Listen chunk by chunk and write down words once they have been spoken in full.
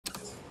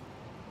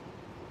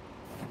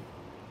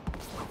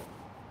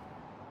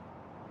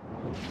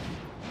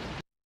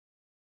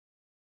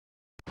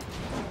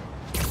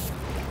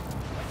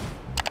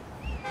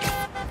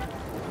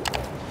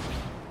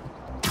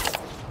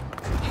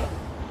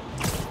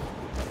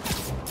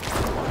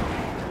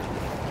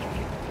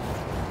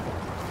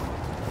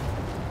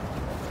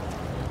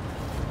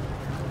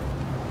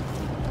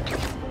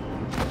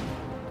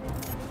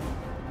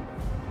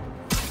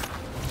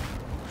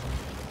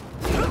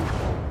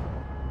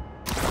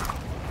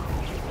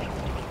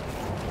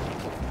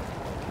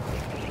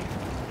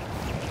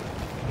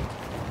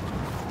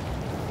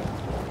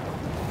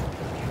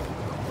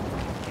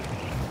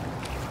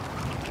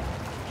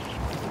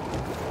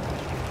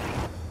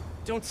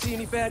don't see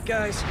any bad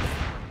guys.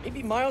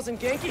 Maybe Miles and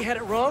Genki had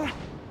it wrong?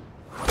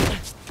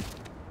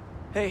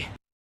 Hey,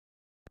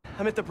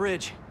 I'm at the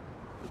bridge.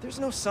 But there's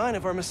no sign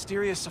of our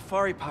mysterious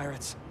safari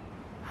pirates.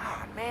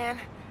 Oh, man.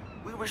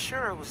 We were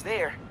sure it was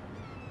there.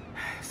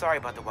 Sorry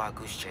about the wild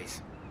goose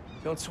chase.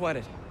 Don't sweat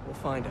it. We'll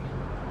find him.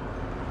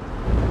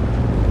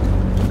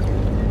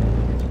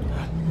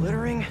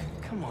 Littering?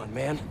 Come on,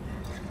 man.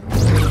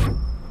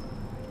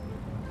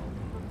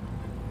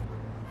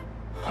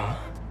 Huh?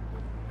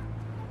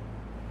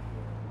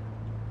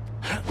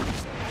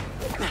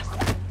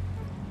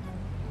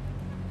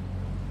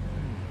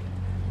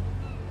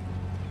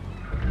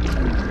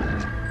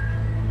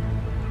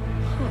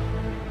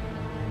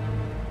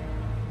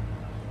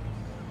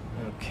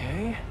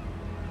 Okay.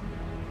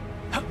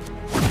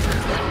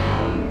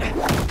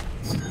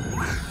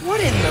 What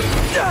in the...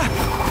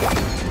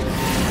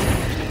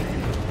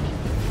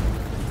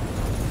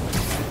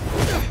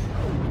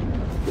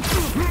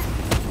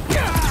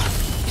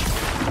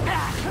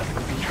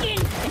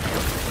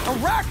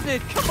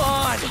 Arachnid, come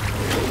on!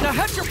 Now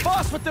how'd your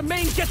boss with the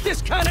mane get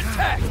this kind of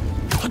tech?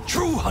 A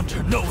true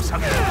hunter knows how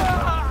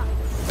to...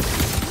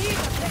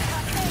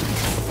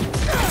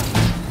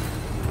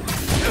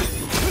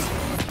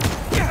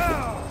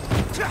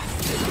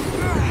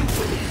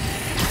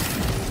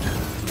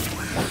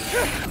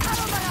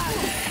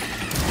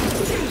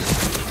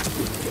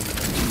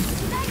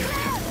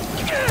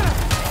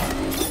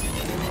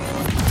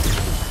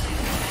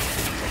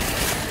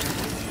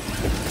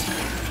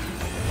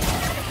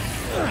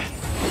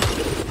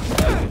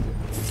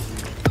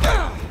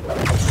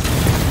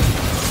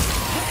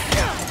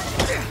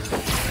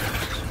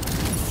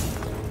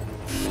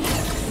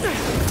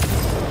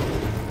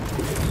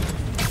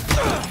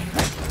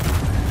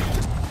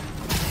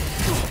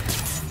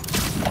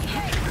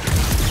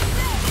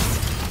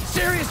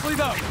 Seriously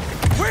though,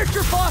 where'd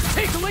your boss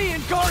take Lee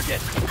and guard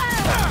it?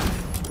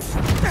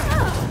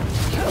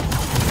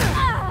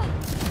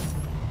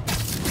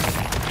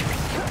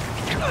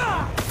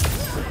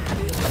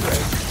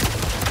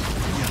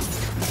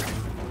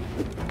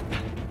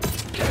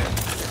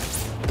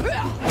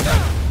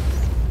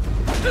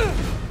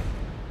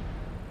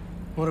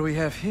 What do we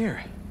have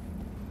here?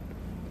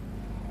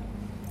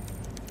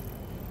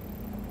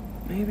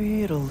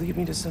 Maybe it'll lead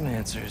me to some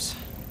answers.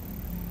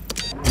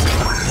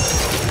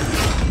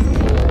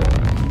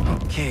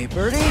 Okay,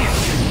 Birdie.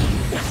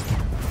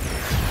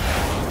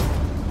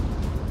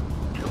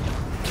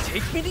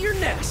 Take me to your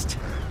nest.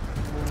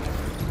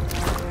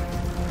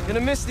 Gonna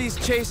miss these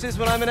chases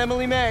when I'm in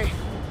Emily May.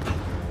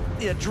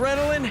 The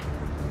adrenaline,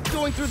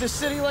 going through the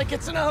city like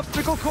it's an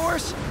obstacle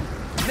course,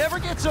 never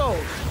gets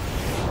old.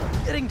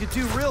 Getting to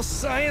do real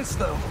science,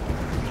 though,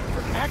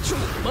 for actual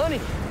money.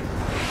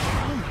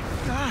 Oh my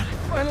God, I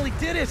finally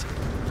did it.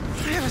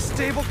 I have a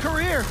stable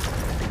career.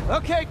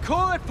 Okay,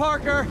 cool it,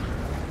 Parker.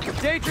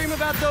 Daydream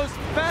about those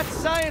fat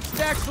science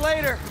stacks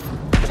later.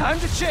 Time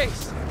to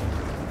chase.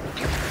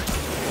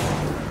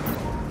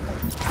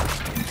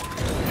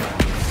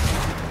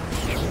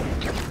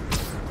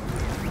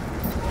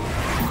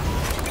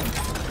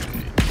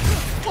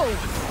 Whoa!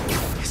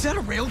 Is that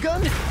a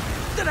railgun?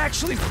 That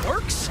actually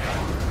works?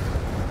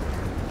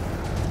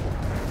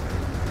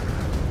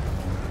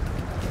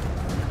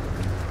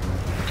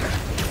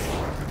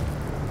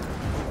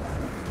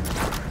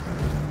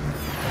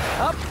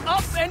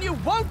 Up, and you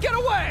won't get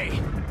away!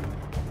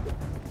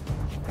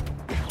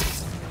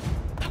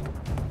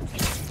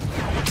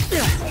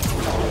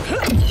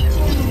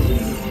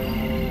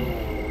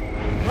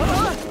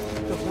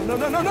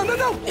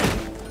 No!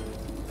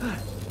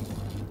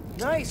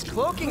 Nice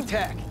cloaking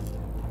tech.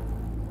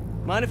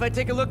 Mind if I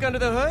take a look under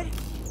the hood?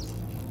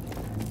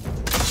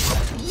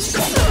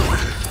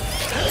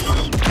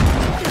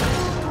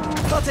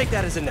 I'll take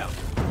that as a no.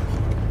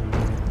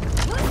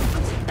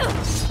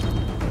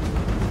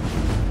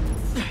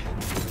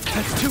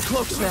 That's 2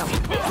 cloaks now.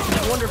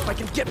 I wonder if I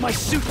can get my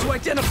suit to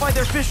identify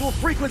their visual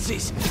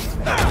frequencies.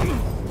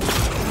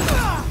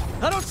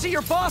 I don't see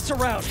your boss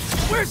around.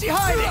 Where's he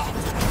hiding?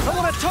 I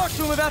want to talk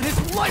to him about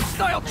his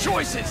lifestyle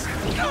choices.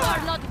 You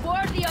are not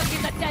worthy of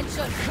his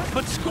attention.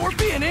 But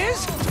Scorpion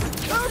is?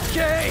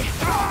 Okay.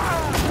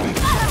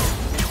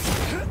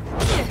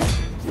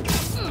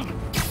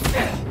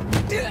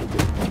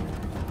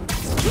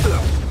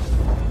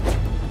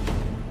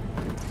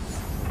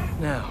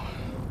 Now,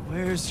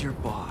 where's your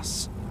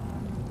boss?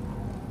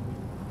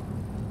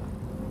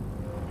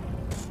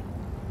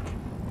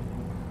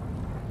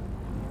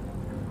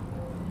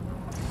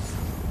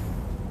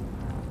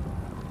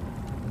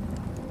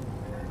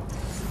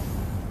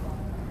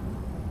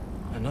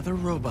 Another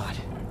robot.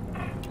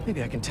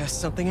 Maybe I can test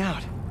something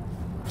out.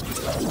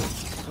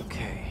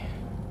 Okay,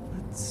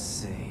 let's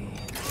see.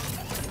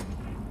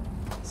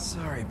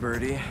 Sorry,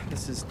 Birdie.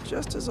 This is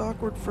just as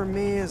awkward for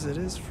me as it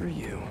is for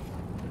you.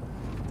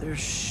 There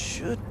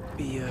should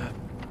be a...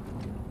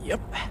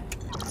 Yep.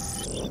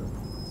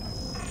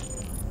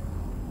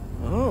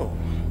 Oh,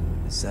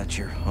 is that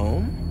your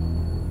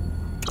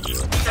home?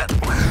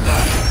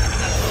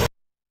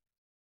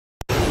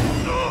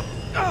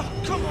 Oh,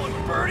 come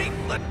on, Birdie!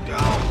 Let go!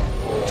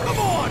 Come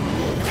on!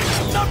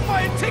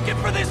 take it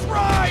for this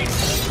ride!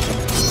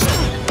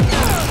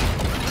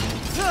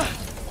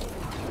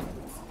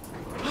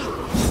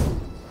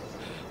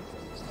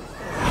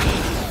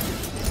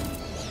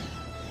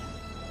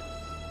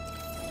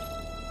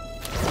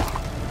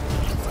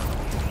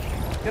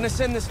 Gonna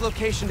send this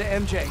location to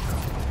MJ.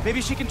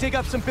 Maybe she can dig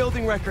up some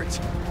building records.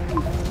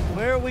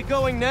 Where are we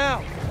going now?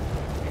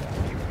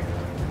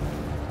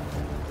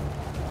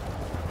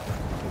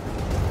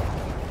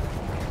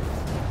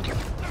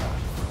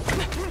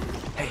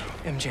 Hey,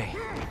 MJ.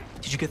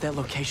 Did you get that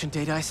location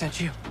data I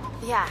sent you?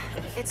 Yeah,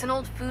 it's an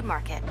old food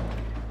market.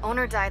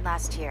 Owner died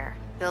last year.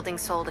 Building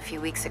sold a few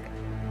weeks ago.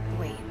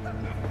 Wait.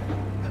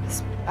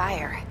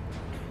 Spire.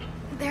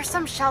 There's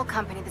some shell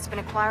company that's been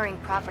acquiring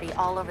property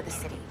all over the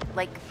city.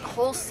 Like,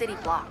 whole city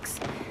blocks.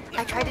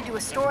 I tried to do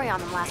a story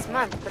on them last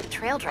month, but the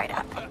trail dried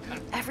up.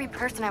 Every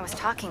person I was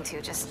talking to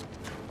just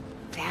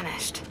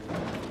vanished.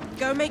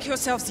 Go make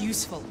yourselves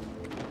useful.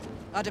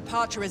 Our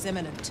departure is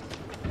imminent.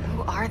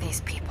 Who are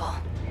these people?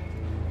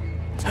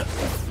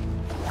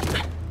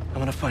 I'm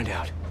gonna find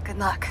out. Good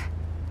luck.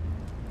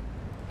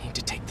 Need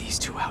to take these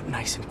two out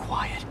nice and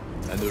quiet.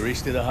 And the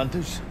rest of the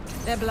hunters?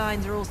 Their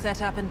blinds are all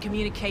set up and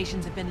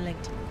communications have been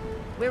linked.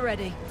 We're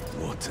ready.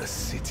 What a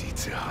city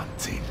to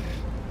hunt in.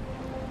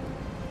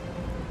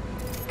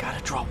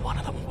 Gotta draw one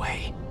of them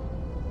away.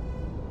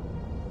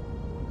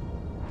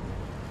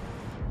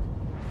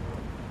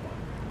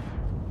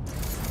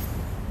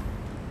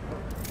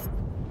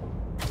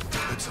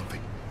 Heard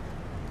something.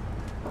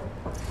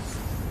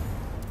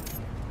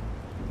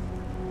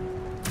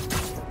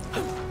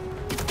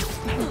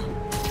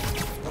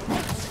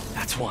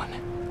 That's one.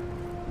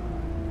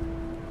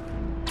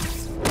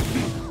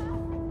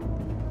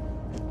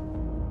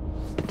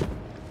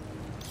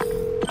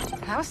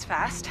 That was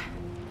fast.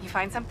 You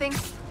find something?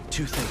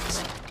 Two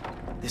things.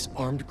 This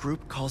armed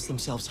group calls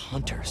themselves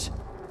Hunters.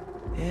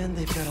 And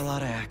they've got a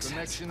lot of access.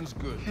 Connection's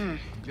good.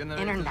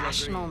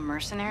 International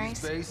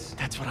mercenaries?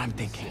 That's what I'm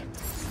thinking.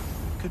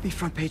 Could be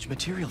front page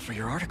material for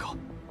your article.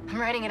 I'm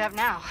writing it up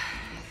now.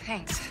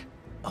 Thanks.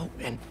 Oh,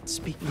 and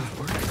speaking of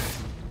work,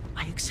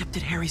 I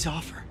accepted Harry's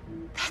offer.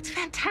 That's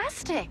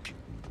fantastic.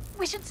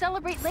 We should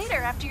celebrate later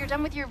after you're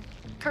done with your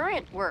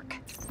current work.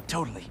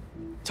 Totally.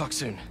 Talk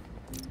soon.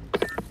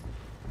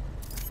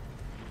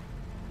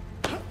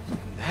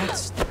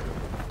 That's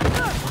a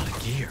lot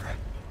of gear.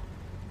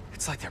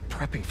 It's like they're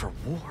prepping for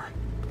war.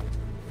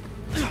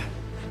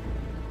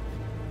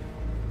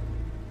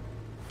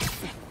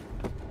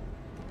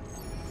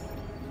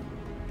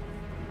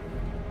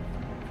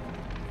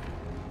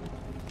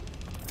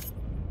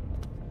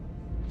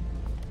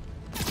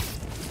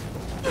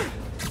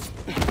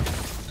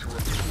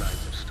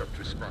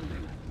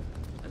 Responding,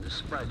 and the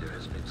spider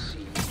has been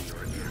seen in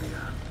your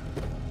area.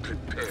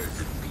 Prepare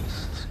the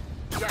beasts.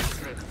 Yes,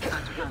 Craven,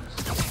 at once.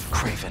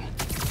 Craven.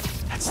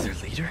 That's their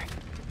leader?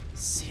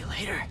 See you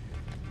later.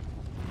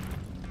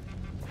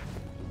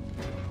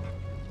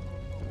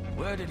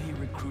 Where did he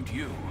recruit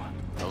you?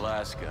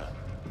 Alaska.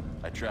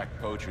 I tracked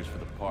poachers for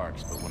the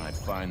parks, but when I'd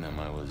find them,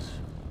 I was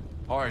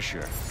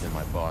harsher than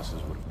my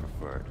bosses would have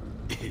preferred.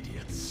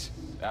 Idiots.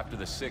 After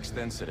the 6th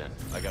incident,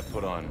 I got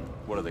put on,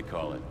 what do they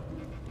call it?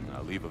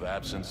 A leave of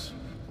absence,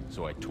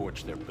 so I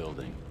torched their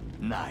building.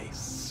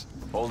 Nice.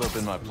 Holed up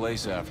in my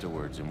place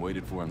afterwards and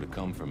waited for him to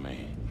come for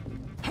me.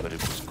 But it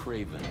was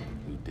Craven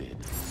who did.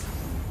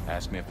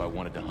 Asked me if I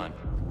wanted to hunt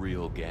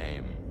real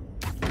game.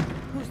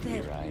 Who's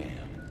there? Here I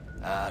am.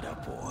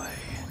 Attaboy.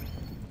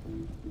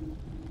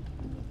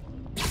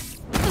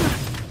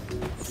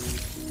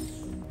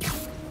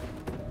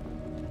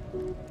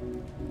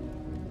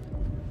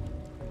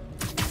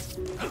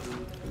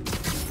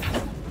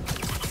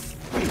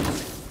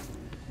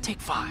 Take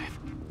 5.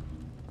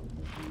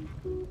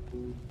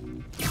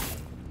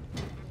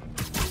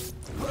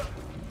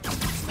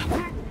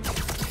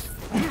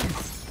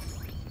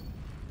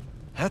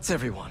 That's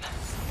everyone.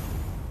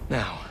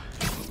 Now,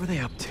 what were they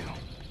up to?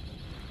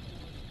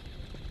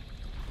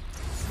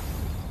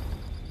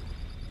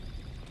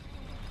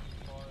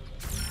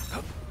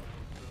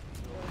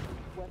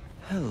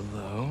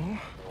 Hello?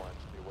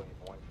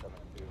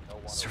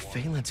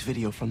 Surveillance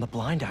video from the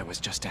blind I was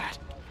just at.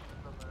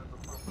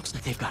 Looks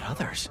like they've got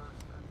others.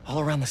 All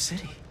around the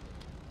city.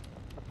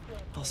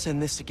 I'll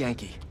send this to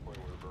Genki,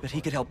 but he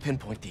could help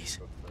pinpoint these.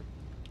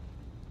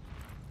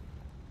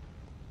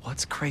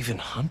 What's Craven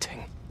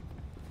hunting?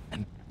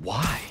 And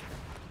why?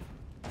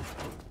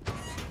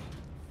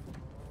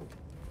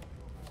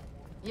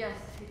 Yes,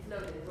 it's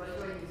loaded. We'll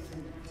join you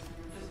soon.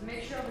 Just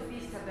make sure the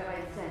beasts have the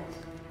right scent.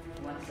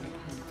 Want some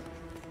pasta?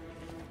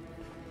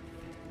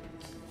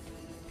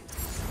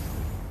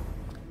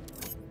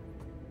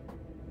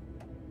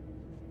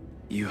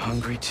 You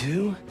hungry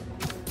too?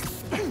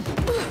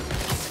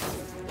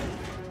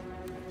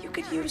 You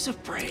could use a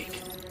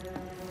break.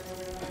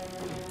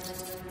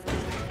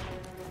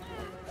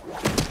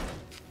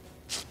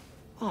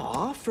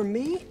 Aw, for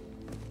me?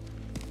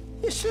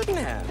 You shouldn't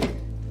have.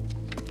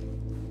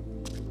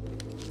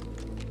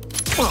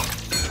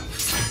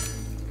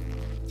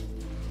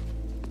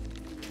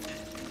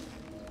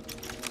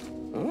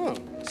 Oh,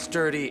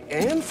 sturdy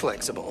and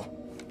flexible.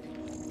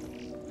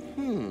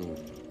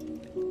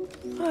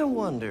 I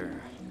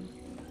wonder.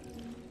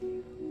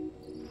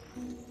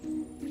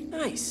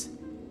 Nice.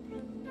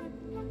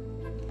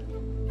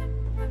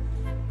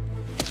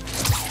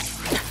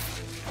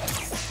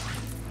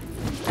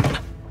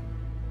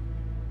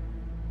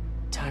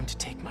 Time to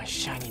take my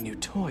shiny new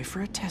toy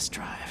for a test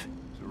drive.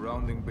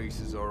 Surrounding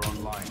bases are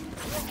online.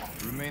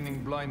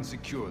 Remaining blind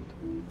secured.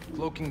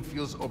 Cloaking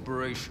fields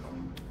operational.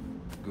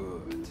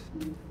 Good.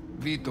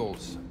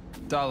 VTOLs,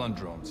 Talon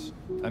drones,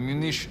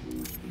 ammunition,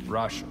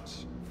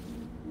 rations.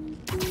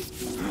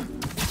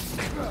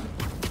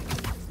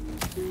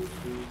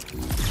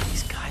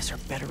 These guys are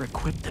better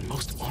equipped than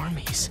most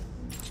armies.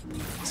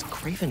 This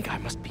Craven guy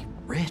must be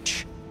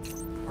rich,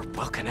 or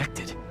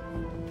well-connected,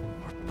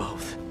 or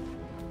both.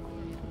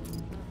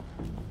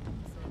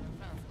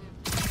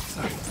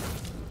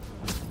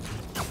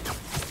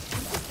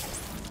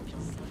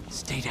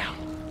 Stay down,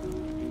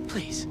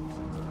 please.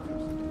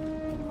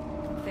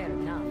 Fair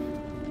enough,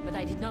 but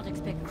I did not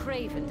expect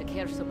Craven to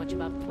care so much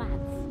about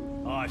plants.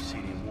 I've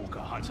seen him walk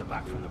a hunter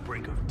back from the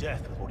brink of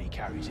death with what he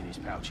carries in his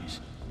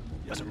pouches.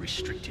 He doesn't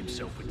restrict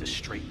himself with the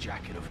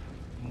straitjacket of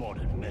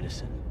modern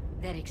medicine.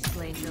 That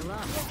explains a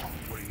lot.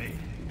 What do you mean?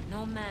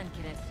 No man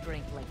can have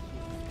strength like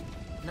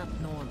his. Not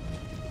normal.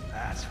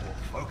 That's what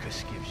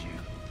focus gives you.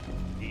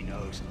 He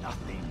knows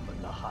nothing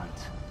but the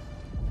hunt.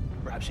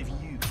 Perhaps if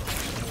you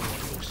focus more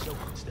on yourself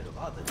instead of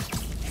others,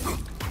 you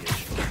could be as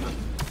strong.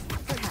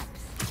 Perhaps.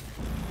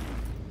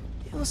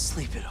 You'll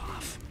sleep it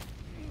off.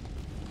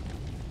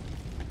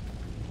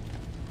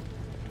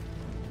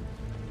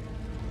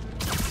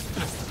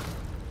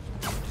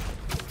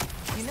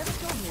 You never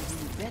told me who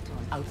you bet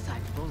on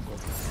outside Volgo.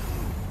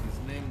 His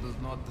name does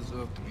not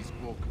deserve to be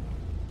spoken.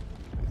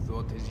 I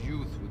thought his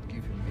youth would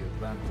give him the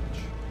advantage.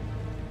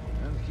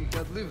 And he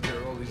had lived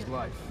there all his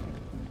life.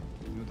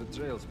 He knew the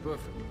trails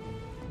perfectly.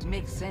 It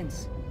makes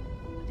sense.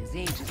 But his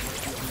age is what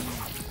he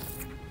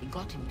knew. He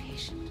got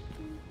impatient.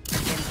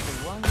 Against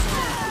the one man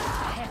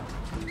hell.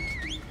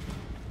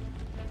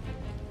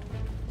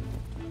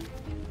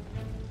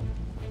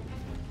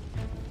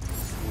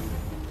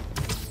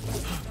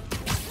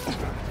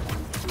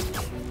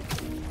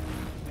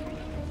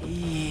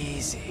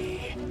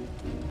 Easy.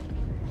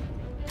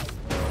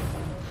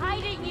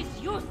 Hiding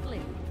is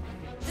useless.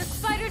 The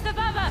spider's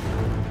above us.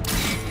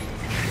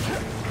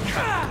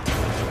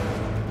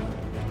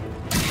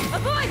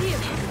 Avoid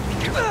him!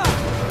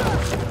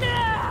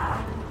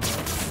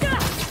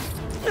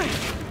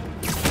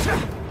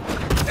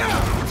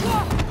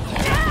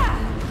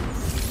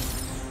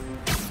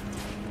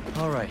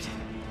 All right,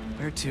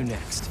 where to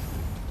next?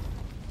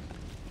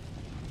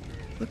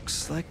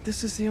 Looks like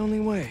this is the only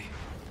way.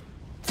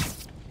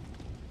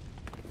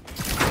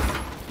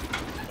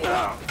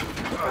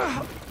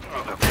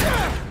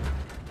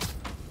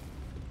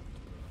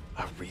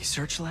 A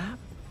research lab?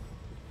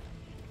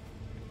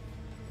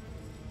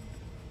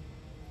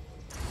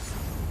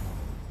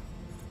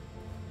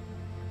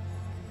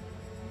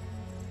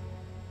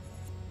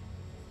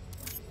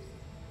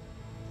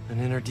 An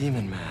inner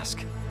demon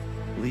mask.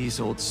 Lee's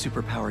old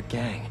superpowered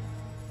gang.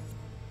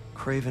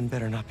 Craven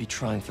better not be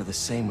trying for the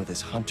same with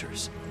his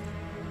hunters.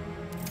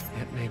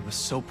 Aunt May was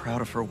so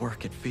proud of her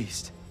work at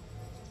Feast.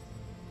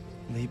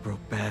 Lee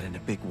broke bad in a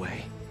big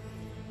way.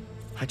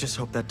 I just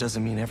hope that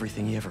doesn't mean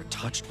everything he ever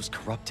touched was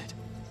corrupted.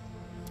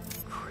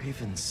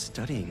 Craven's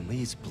studying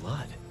Lee's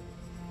blood.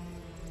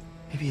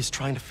 Maybe he's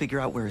trying to figure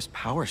out where his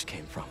powers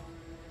came from.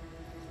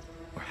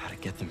 Or how to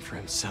get them for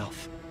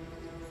himself.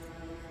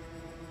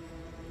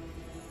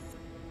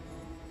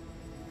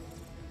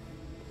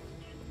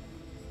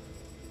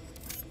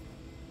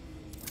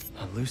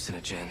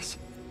 Hallucinogens.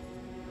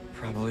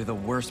 Probably the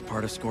worst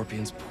part of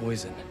Scorpion's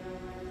poison.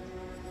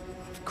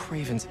 If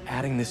Craven's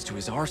adding this to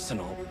his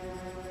arsenal...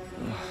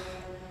 Ugh.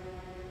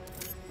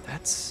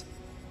 That's...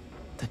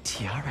 the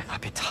Tiara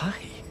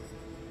Apitai.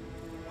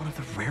 One of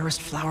the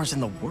rarest flowers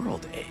in the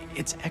world.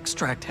 Its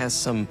extract has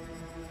some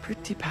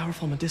pretty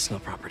powerful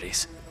medicinal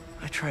properties.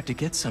 I tried to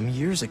get some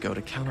years ago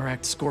to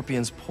counteract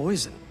Scorpion's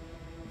poison,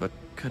 but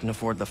couldn't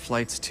afford the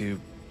flights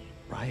to...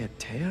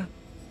 Raiatea?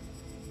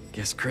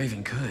 Guess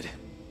Craven could.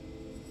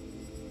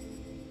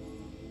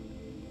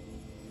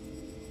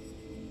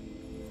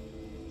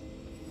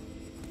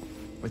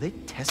 Were they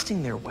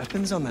testing their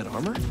weapons on that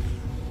armor?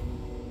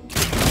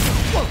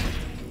 Whoa!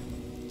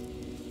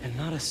 And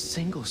not a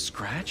single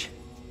scratch?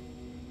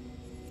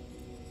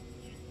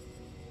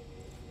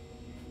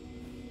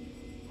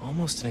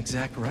 Almost an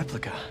exact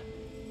replica.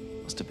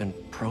 Must have been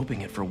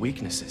probing it for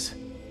weaknesses.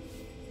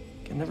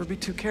 Can never be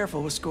too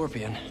careful with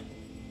Scorpion.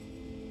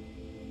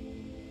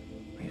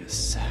 Wait a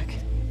sec.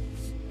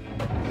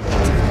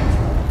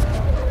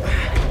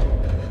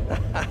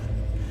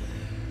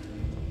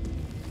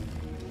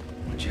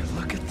 Would you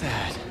look at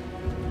that?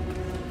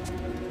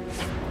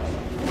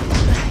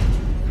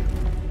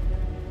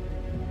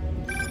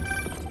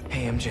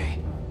 Hey, MJ.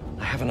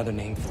 I have another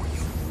name for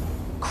you.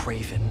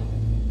 Craven.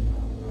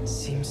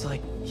 Seems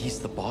like he's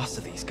the boss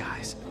of these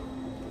guys.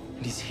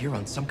 And he's here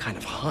on some kind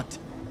of hunt.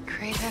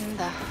 Craven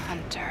the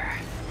Hunter.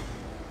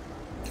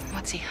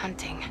 What's he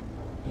hunting?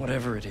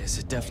 Whatever it is,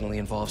 it definitely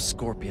involves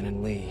Scorpion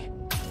and Lee.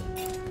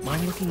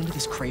 Mind looking into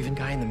this Craven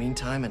guy in the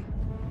meantime and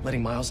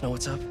letting Miles know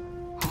what's up?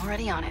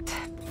 Already on it.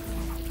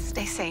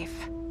 Stay safe.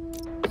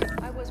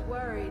 I was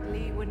worried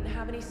Lee wouldn't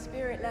have any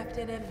spirit left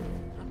in him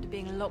after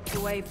being locked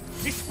away.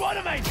 It's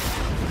Spiderman!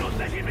 Don't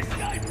let him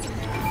escape!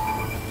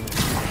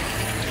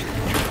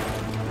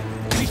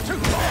 He's too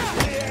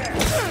fast!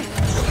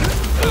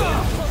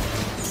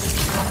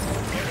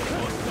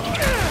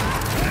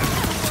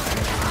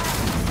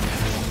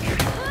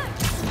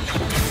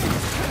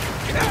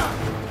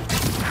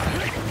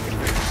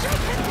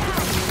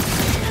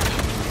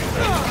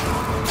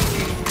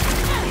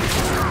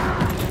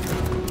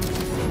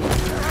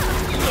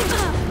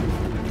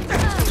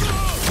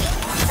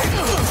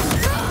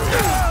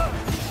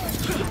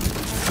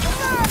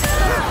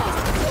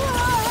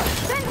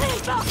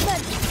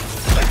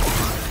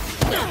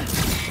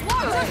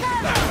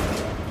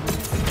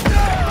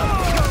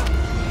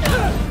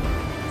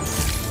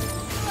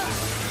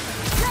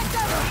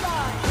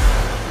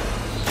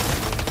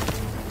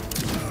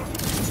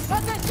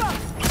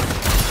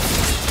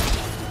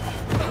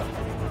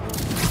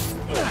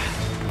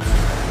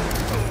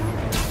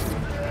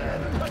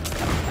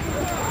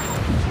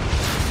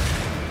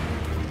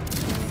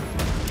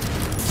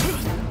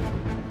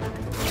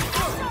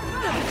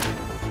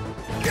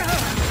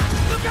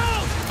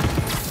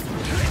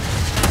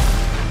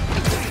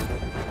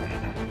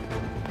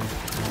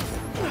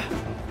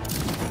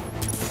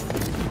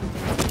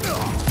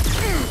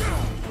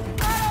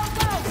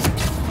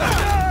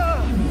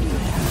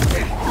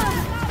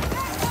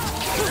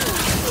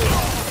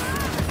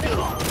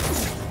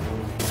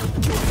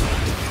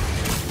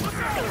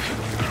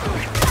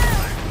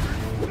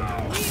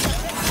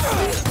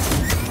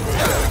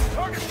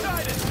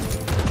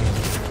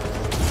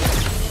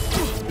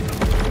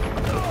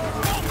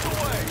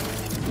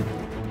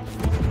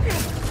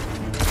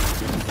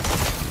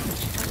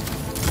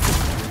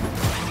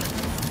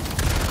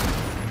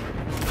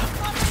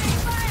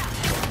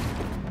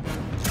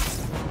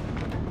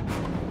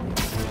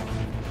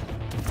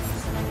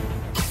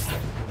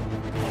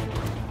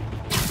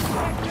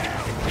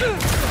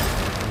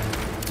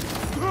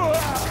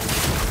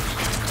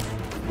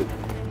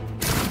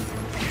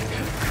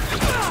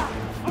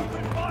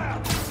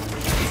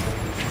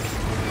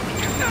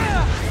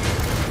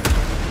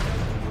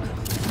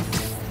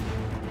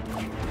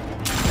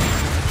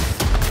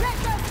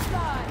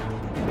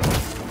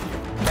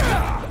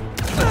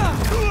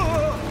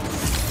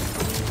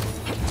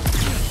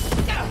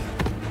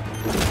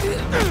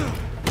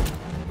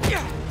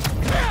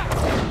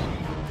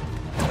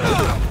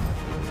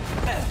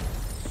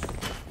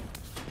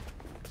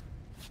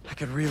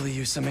 Could really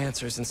use some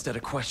answers instead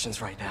of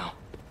questions right now.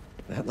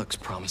 That looks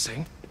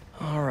promising.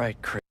 All right,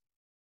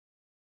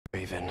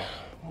 Craven.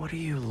 What are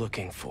you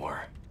looking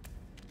for?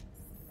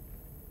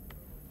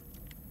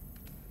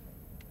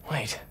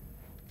 Wait.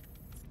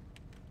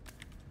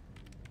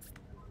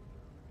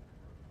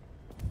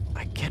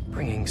 I get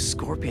bringing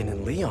Scorpion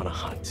and Lee on a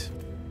hunt,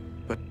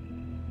 but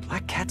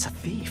Black Cat's a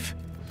thief.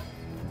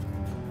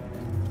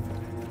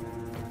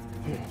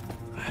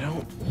 I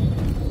don't...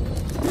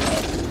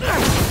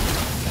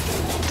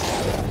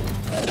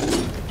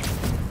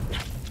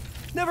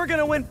 Never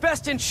gonna win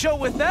Best in Show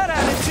with that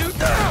attitude!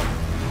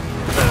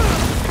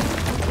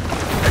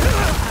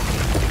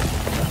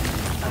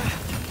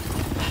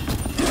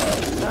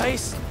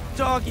 Nice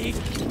doggy,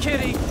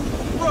 kitty,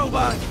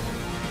 robot!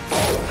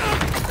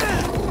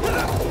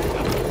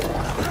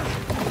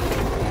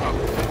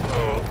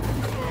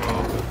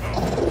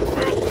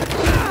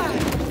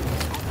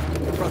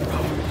 Front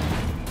row.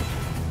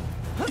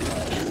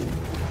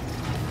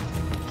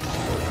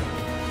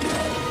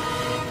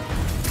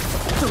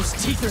 Those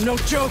teeth are no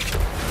joke!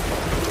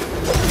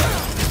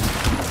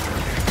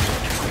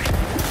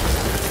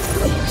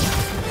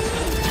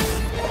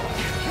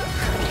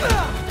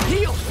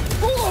 Heal!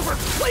 Roll over!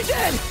 Play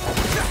dead!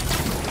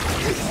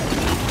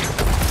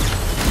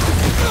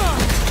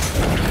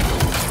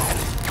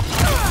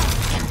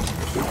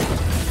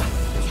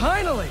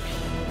 Finally!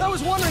 I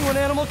was wondering when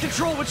animal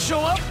control would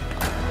show up!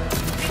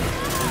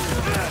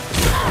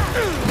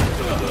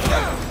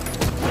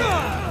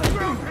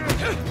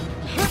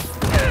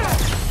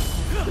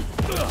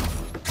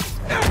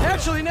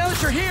 Actually, now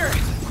that you're here,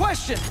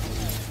 question.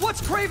 What's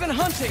Craven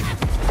hunting?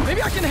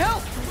 Maybe I can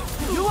help!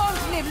 You won't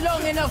live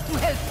long enough to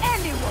help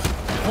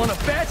anyone! Wanna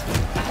bet?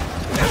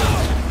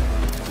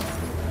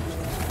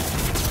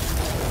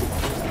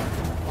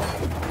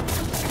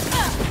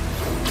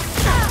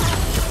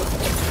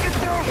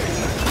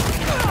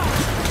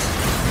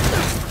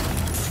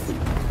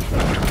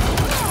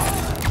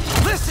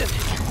 Listen!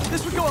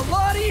 This would go a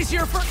lot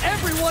easier for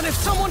everyone if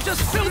someone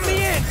just filled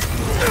me in!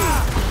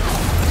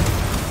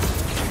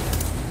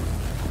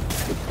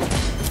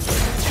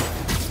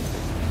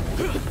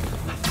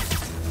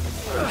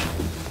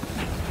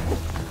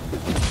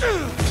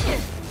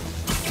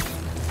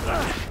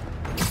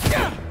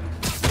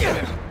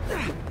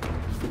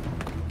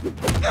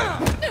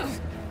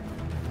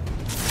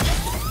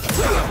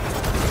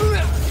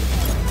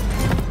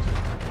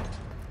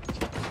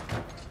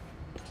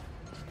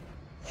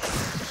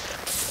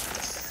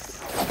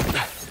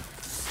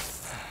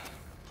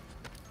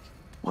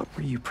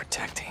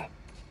 protecting.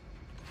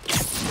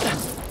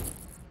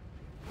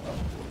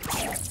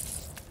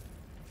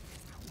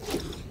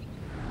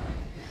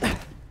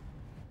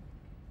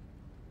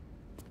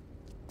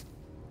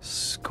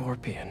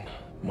 Scorpion,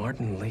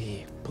 Martin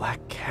Lee, Black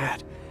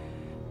Cat.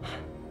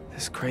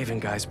 This Craven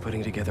guy's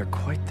putting together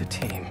quite the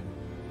team.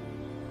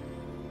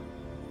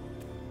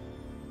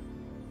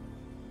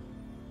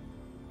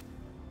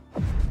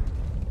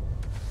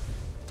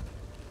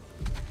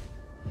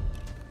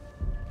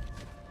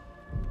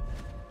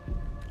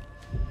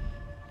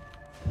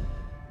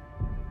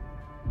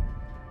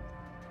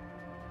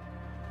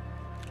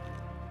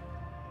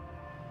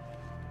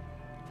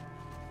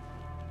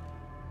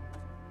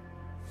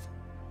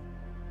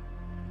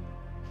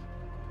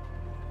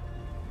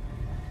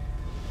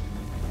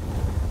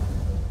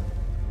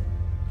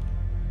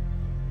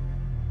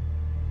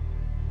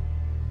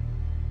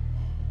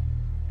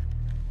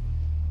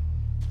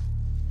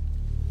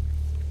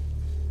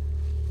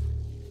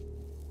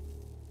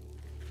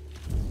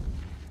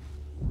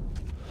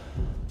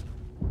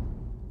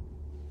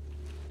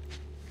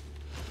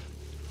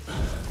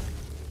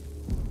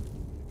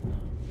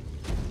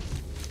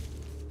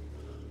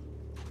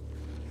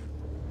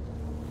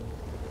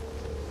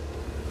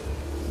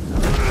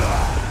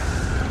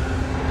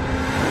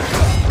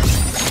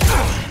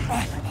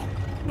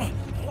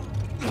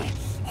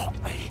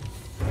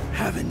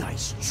 Have a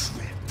nice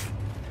trip.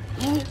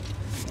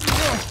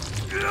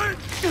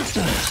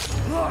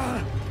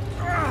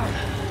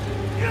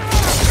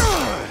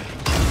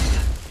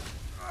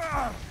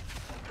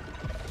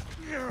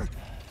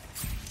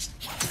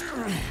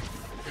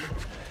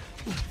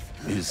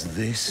 Is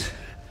this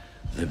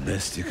the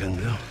best you can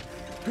do?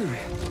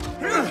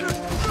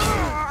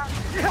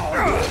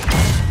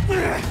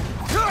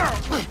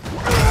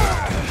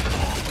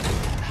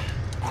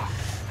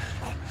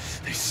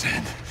 They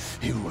said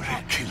you were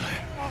a killer.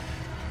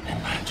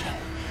 Imagine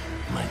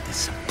my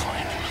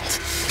disappointment.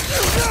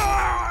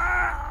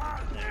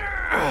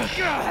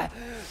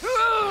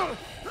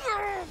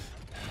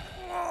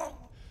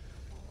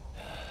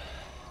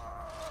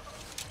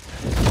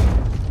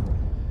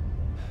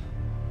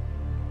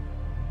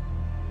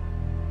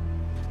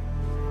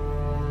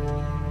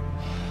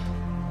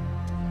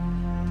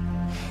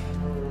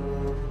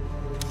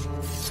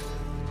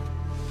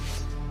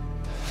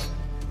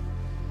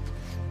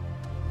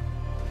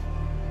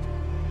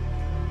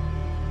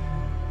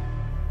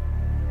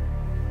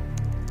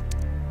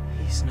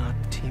 He's not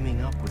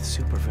teaming up with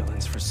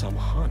supervillains for some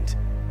hunt.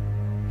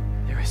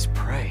 They're his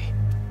prey.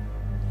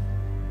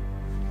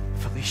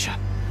 Felicia.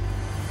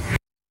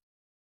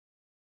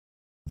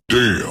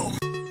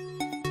 Damn.